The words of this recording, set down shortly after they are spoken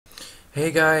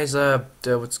Hey guys,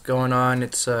 what's going on?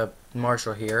 It's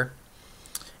Marshall here,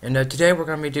 and today we're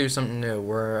gonna be doing something new.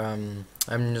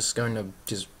 I'm just going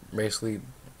to basically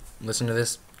listen to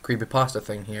this creepypasta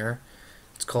thing here.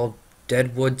 It's called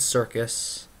Woods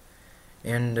Circus,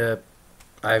 and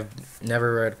I've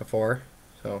never read it before.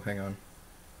 So hang on.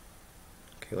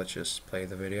 Okay, let's just play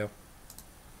the video.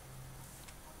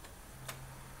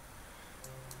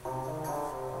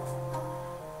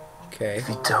 Okay. If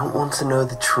you don't want to know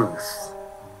the truth,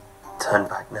 turn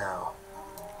back now.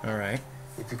 All right.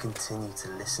 If you continue to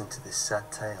listen to this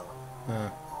sad tale,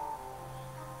 you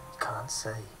can't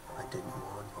say I didn't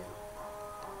warn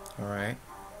you. All right.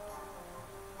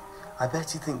 I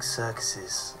bet you think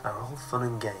circuses are all fun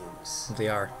and games. They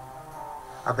are.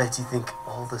 I bet you think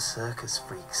all the circus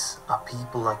freaks are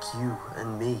people like you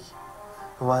and me,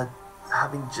 who are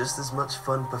having just as much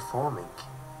fun performing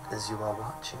as you are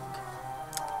watching.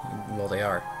 Well, they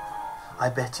are. I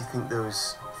bet you think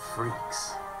those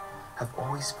freaks have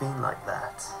always been like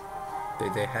that.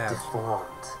 They have.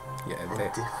 Deformed. Yeah, and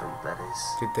different, that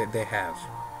is. They have.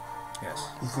 Yes.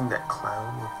 You think that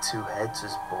clown with two heads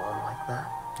was born like that?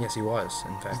 Yes, he was,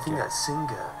 in fact. You think yeah. that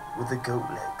singer with the goat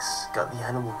legs got the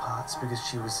animal parts because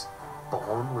she was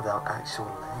born without actual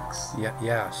legs? Yeah,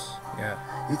 yes, yeah.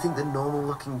 You think the normal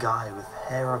looking guy with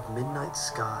hair of midnight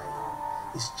sky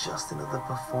is just another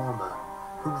performer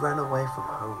who ran away from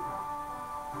home?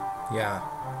 Yeah.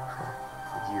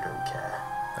 You don't care.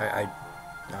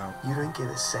 No. You don't give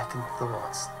a second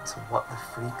thought to what the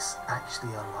freaks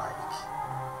actually are like.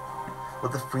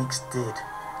 What the freaks did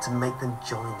to make them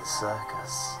join the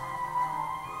circus.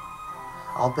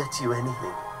 I'll bet you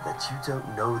anything that you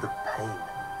don't know the pain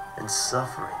and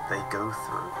suffering they go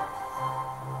through.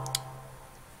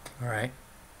 Alright.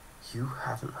 You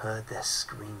haven't heard their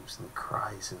screams and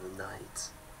cries in the night.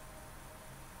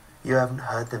 You haven't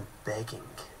heard them begging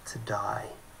to die.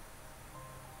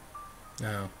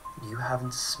 No. You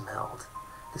haven't smelled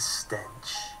the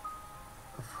stench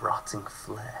of rotting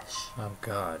flesh. Oh,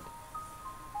 God.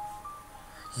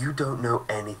 You don't know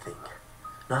anything.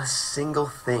 Not a single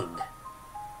thing.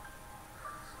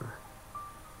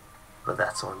 But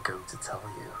that's what I'm going to tell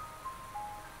you.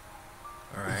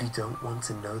 Alright. If you don't want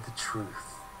to know the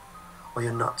truth, or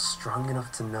you're not strong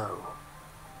enough to know,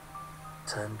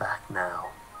 turn back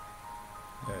now.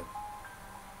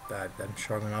 I'm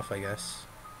strong enough, I guess.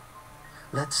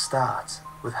 Let's start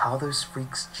with how those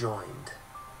freaks joined.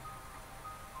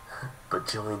 But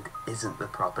joined isn't the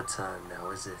proper term now,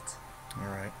 is it?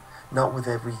 Alright. Not with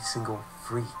every single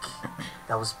freak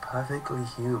that was perfectly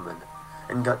human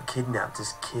and got kidnapped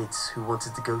as kids who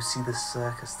wanted to go see the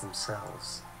circus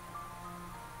themselves.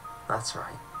 That's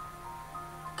right.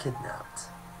 Kidnapped.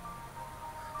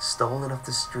 Stolen off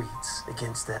the streets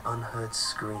against their unheard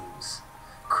screams,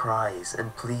 cries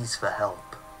and pleas for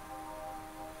help.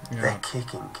 Yeah. They're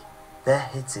kicking, they're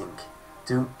hitting,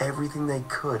 doing everything they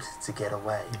could to get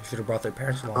away. You should have brought their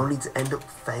parents along. Only to end up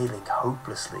failing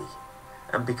hopelessly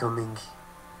and becoming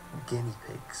guinea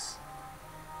pigs.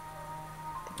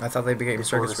 I thought they became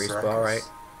Before circus the freaks, but alright.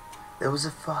 There was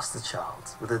a foster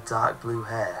child with a dark blue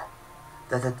hair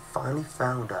that had finally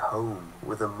found a home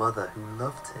with a mother who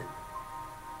loved him.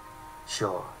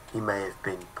 Sure, he may have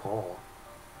been poor.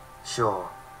 Sure,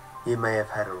 he may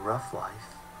have had a rough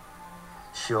life.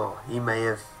 Sure, he may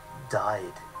have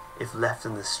died if left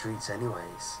in the streets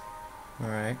anyways.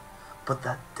 Alright. But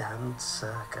that damned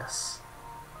circus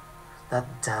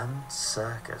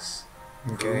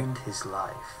Okay. ruined his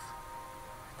life.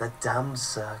 That damned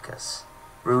circus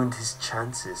ruined his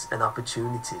chances and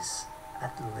opportunities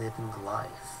at living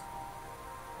life.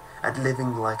 At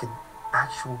living like an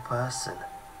actual person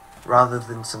rather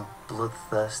than some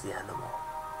bloodthirsty animal.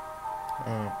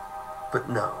 But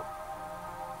no,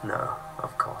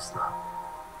 of course not.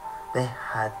 They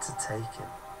had to take him.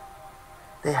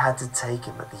 They had to take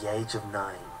him at the age of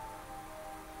 9.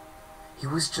 He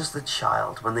was just a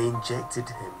child when they injected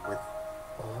him with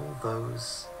all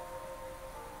those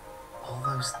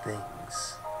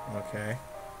things. Okay.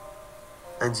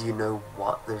 And do you know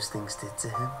what those things did to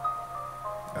him?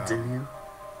 Do you?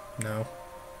 No.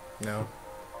 No.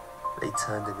 They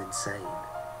turned him insane.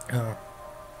 Oh.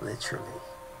 Literally.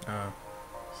 Oh.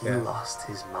 He Yeah. lost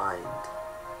his mind.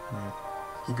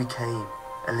 He became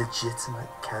a legitimate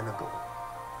cannibal.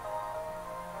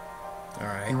 He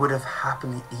Alright. would have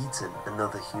happily eaten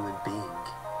another human being.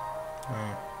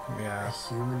 Oh. A Yeah.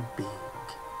 human being.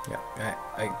 Yeah.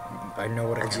 I know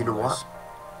what a And you know cannibal is.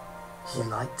 what? He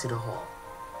liked it all.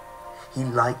 He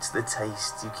liked the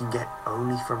taste you can get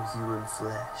only from human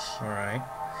flesh. Alright.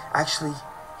 Actually,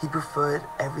 he preferred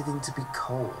everything to be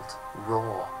cold,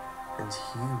 raw, and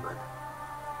human.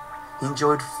 He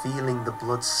enjoyed feeling the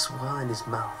blood swell in his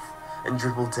mouth and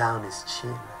dribble down his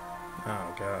chin.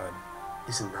 Oh, God.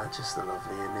 Isn't that just a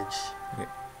lovely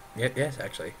image? Yes,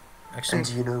 actually. And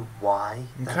do you know why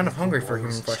I'm that kind of little hungry boy for human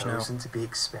was flesh now. chosen to be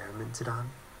experimented on?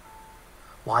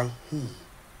 Why he,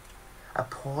 a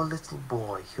poor little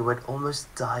boy who had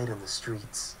almost died on the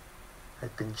streets,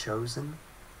 had been chosen?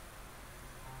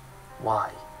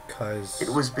 Why?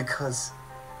 It was because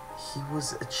he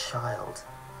was a child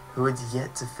who had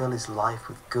yet to fill his life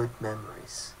with good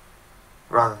memories,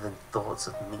 rather than thoughts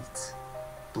of meat,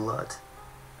 blood,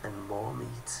 and more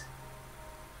meat.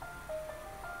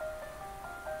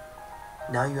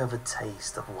 Now you have a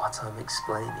taste of what I'm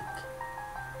explaining.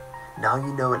 Now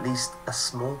you know at least a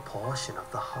small portion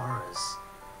of the horrors.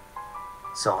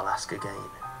 So I'll ask again.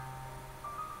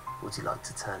 Would you like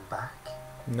to turn back?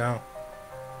 No.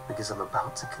 Because I'm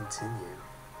about to continue.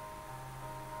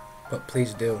 But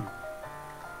please do.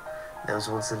 There was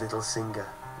once a little singer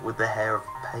with the hair of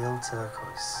pale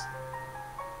turquoise.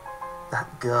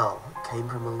 That girl came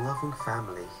from a loving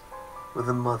family with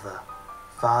a mother,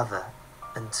 father,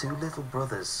 and 2 little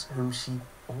brothers whom she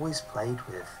always played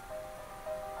with.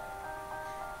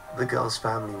 The girl's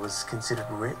family was considered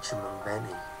rich among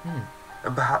many,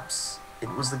 and perhaps it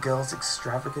was the girl's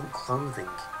extravagant clothing,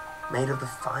 made of the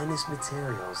finest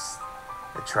materials,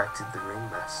 attracted the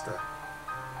ringmaster.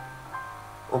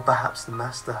 Or perhaps the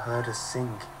master heard her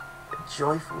sing a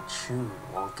joyful tune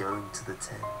while going to the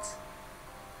tent.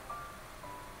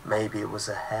 Maybe it was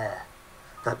her hair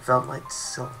that felt like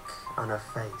silk on her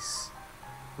face,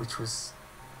 which was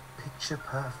picture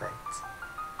perfect.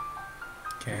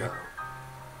 Okay.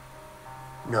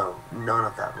 No, none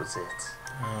of that was it.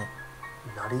 Oh.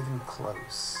 Not even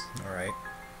close. Alright.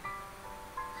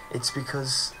 It's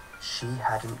because she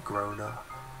hadn't grown up.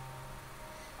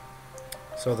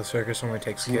 So the circus only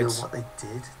takes Do you kids? know what they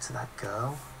did to that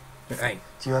girl? Hey.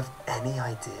 Do you have any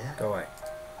idea? Go away.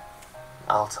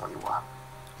 I'll tell you what.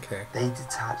 Okay. They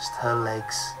detached her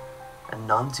legs, and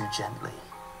none too gently.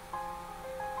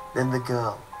 Then the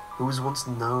girl, who was once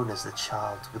known as the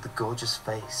child with the gorgeous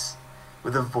face,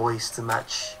 with a voice to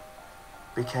match,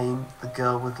 became the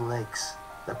girl with legs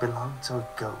that belonged to a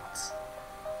goat.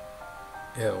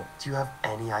 Ew. Do you have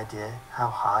any idea how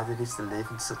hard it is to live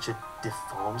in such a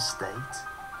deformed state?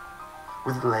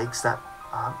 With legs that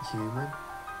aren't human?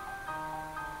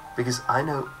 Because I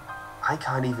know I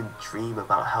can't even dream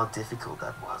about how difficult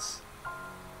that was.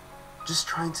 Just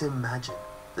trying to imagine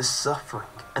the suffering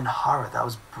and horror that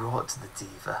was brought to the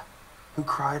diva, who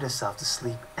cried herself to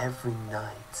sleep every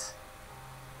night.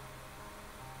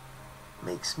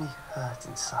 Makes me hurt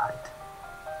inside,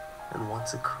 and want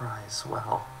to cry as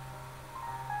well.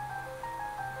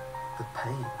 The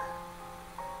pain.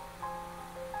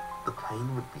 The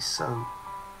pain would be so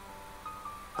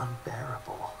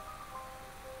unbearable.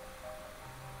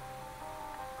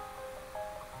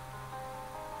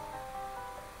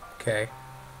 Okay.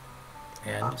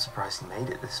 And? I'm surprised he made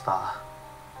it this far.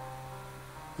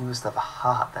 He must have a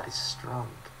heart that is strong.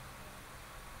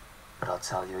 But I'll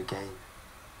tell you again.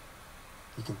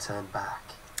 You can turn back.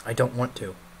 I don't want to.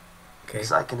 Okay.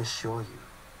 Because I can assure you,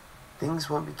 things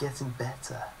won't be getting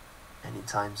better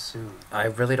anytime soon. I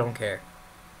really don't care.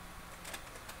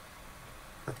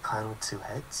 The clown with 2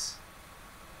 heads?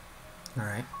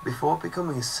 Alright. Before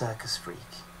becoming a circus freak,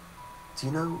 do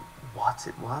you know what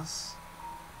it was?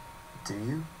 Do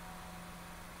you?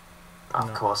 Of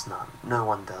No. course not. No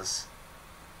one does.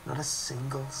 Not a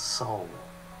single soul.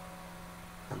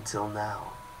 Until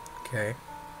now. Okay.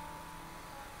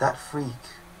 That freak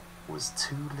was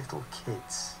 2 little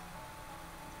kids.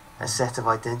 A set of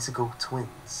identical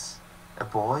twins. A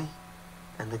boy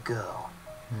and a girl.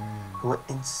 Who were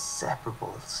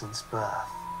inseparable since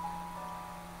birth.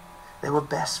 They were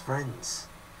best friends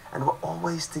and were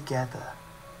always together.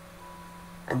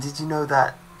 And did you know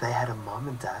that they had a mom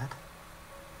and dad?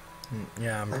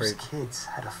 Yeah, Those kids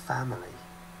had a family.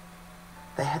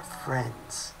 They had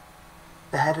friends.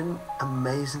 They had an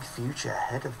amazing future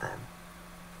ahead of them.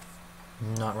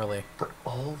 Not really. But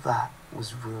all that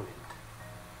was ruined.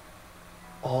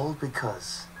 All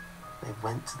because they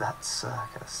went to that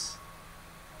circus.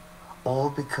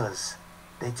 All because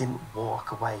they didn't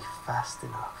walk away fast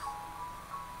enough.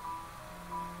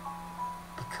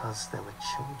 Because they were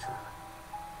children.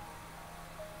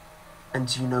 And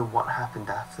do you know what happened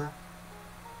after?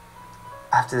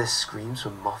 After their screams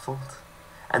were muffled,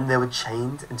 and they were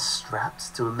chained and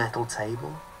strapped to a metal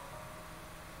table,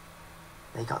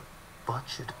 they got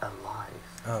butchered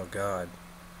alive. Oh, God.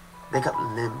 They got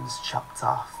limbs chopped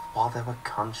off while they were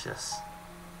conscious.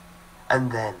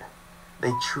 And then,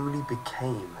 they truly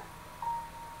became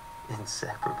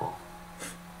inseparable.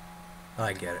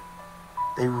 I get it.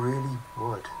 They really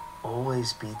would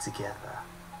always be together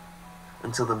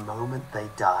until the moment they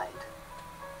died,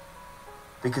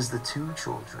 because the two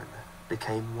children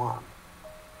became one.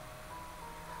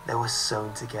 They were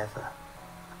sewn together.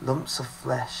 Lumps of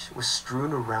flesh were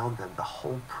strewn around them the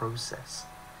whole process,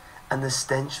 and the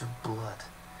stench of blood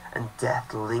and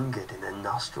death lingered in their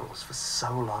nostrils for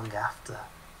so long after.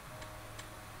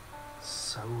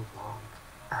 So long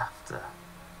after.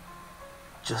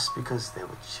 Just because they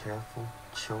were cheerful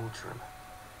children.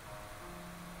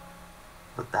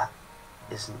 But that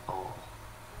isn't all.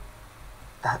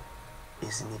 That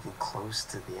isn't even close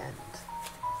to the end.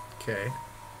 Okay.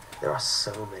 There are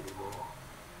so many more.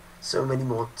 So many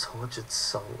more tortured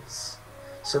souls.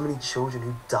 So many children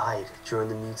who died during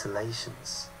the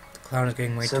mutilations. The clown is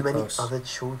getting way So too many close. other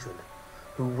children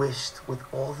who wished with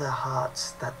all their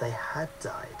hearts that they had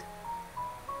died.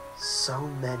 So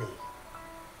many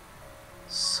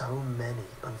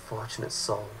unfortunate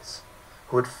souls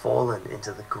who had fallen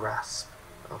into the grasp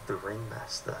of the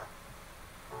ringmaster.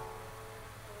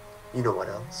 You know what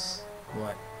else?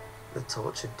 What? The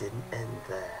torture didn't end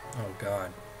there. Oh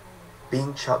God.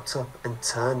 Being chopped up and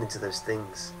turned into those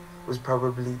things was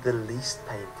probably the least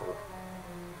painful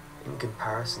in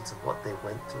comparison to what they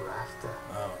went through after.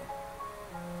 Oh.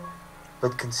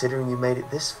 But considering you made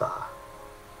it this far,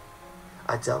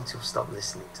 I doubt you'll stop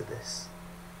listening to this.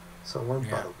 So I won't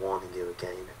bother warning you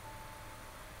again.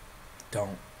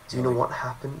 Don't. Do you know what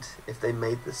happened if they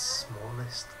made the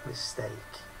smallest mistake?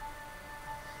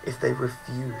 If they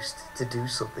refused to do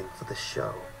something for the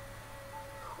show?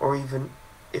 Or even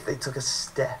if they took a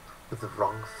step with the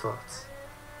wrong foot?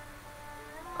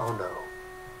 Oh no,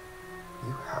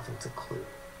 you haven't a clue.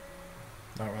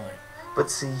 Not really. But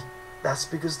see, that's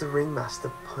because the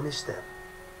ringmaster punished them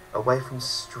away from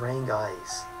straying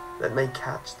eyes that may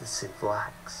catch the sinful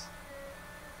acts.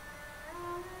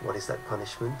 What is that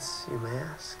punishment, you may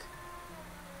ask?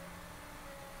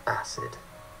 Acid.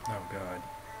 Oh God.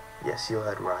 Yes, you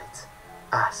heard right.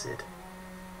 Acid.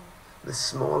 The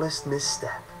smallest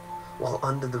misstep while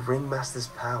under the ringmaster's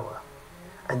power,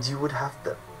 and you would have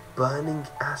the burning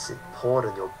acid poured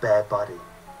on your bare body.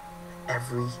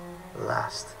 Every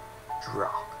last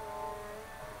drop.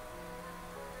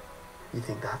 You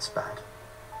think that's bad?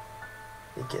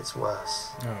 It gets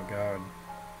worse. Oh God.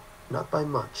 Not by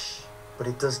much, but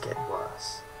it does get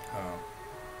worse. Oh.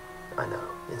 I know,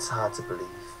 it's hard to believe.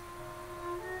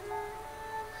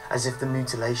 As if the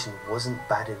mutilation wasn't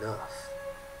bad enough.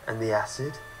 And the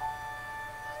acid?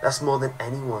 That's more than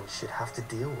anyone should have to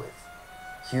deal with,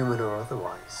 human or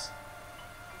otherwise.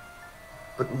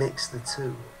 But mix the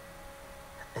two,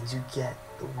 and you get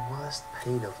the worst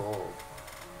pain of all.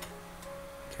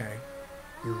 Okay.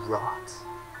 You rot.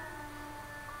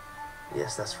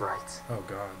 Yes, that's right. Oh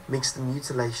God. Mix the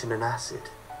mutilation and acid,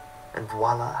 and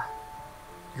voila,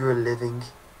 you're a living,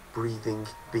 breathing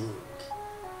being.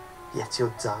 Yet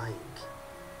you're dying.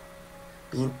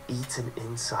 Being eaten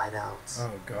inside out.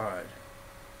 Oh God.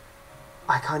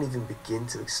 I can't even begin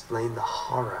to explain the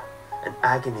horror and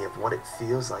agony of what it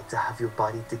feels like to have your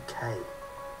body decay,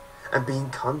 and being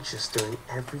conscious during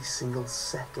every single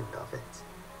second of it.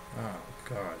 Oh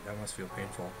God, that must feel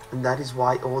painful. And that is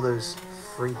why all those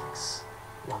freaks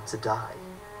want to die,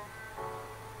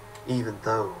 even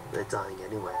though they're dying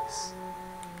anyways.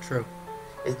 True.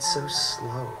 It's so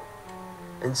slow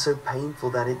and so painful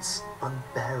that it's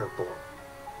unbearable.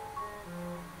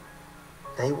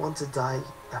 They want to die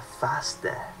a fast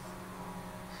death,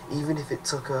 even if it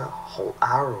took a whole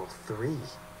hour or 3.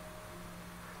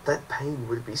 That pain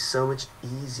would be so much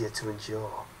easier to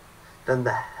endure than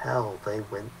the hell they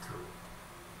went through.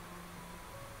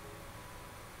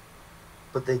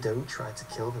 But they don't try to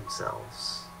kill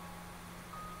themselves.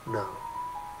 No,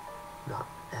 not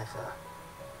ever.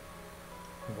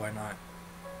 Why not?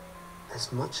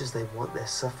 As much as they want their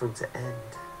suffering to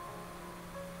end,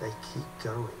 they keep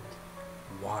going.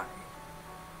 Why?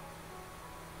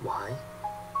 Why?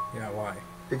 Yeah, why?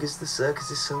 Because the circus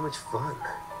is so much fun.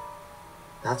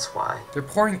 That's why. They're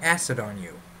pouring acid on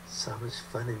you. So much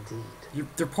fun indeed.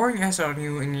 They're pouring acid on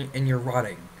you and you're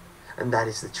rotting. And that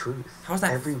is the truth. How's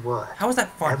that? Every word. How is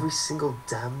that fun? Every single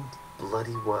damned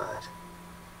bloody word.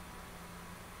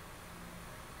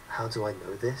 How do I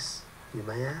know this, you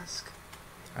may ask?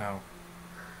 How?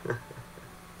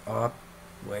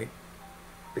 Wait.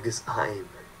 Because I'm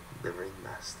the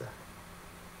ringmaster.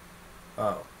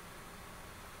 Oh.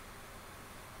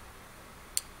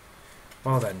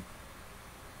 Well then.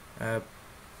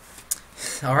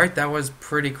 Alright, that was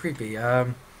pretty creepy.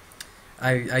 I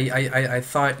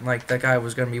thought, like, that guy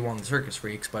was gonna be one of the circus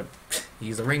freaks, but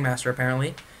he's the ringmaster,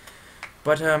 apparently.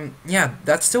 But, yeah,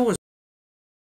 that still was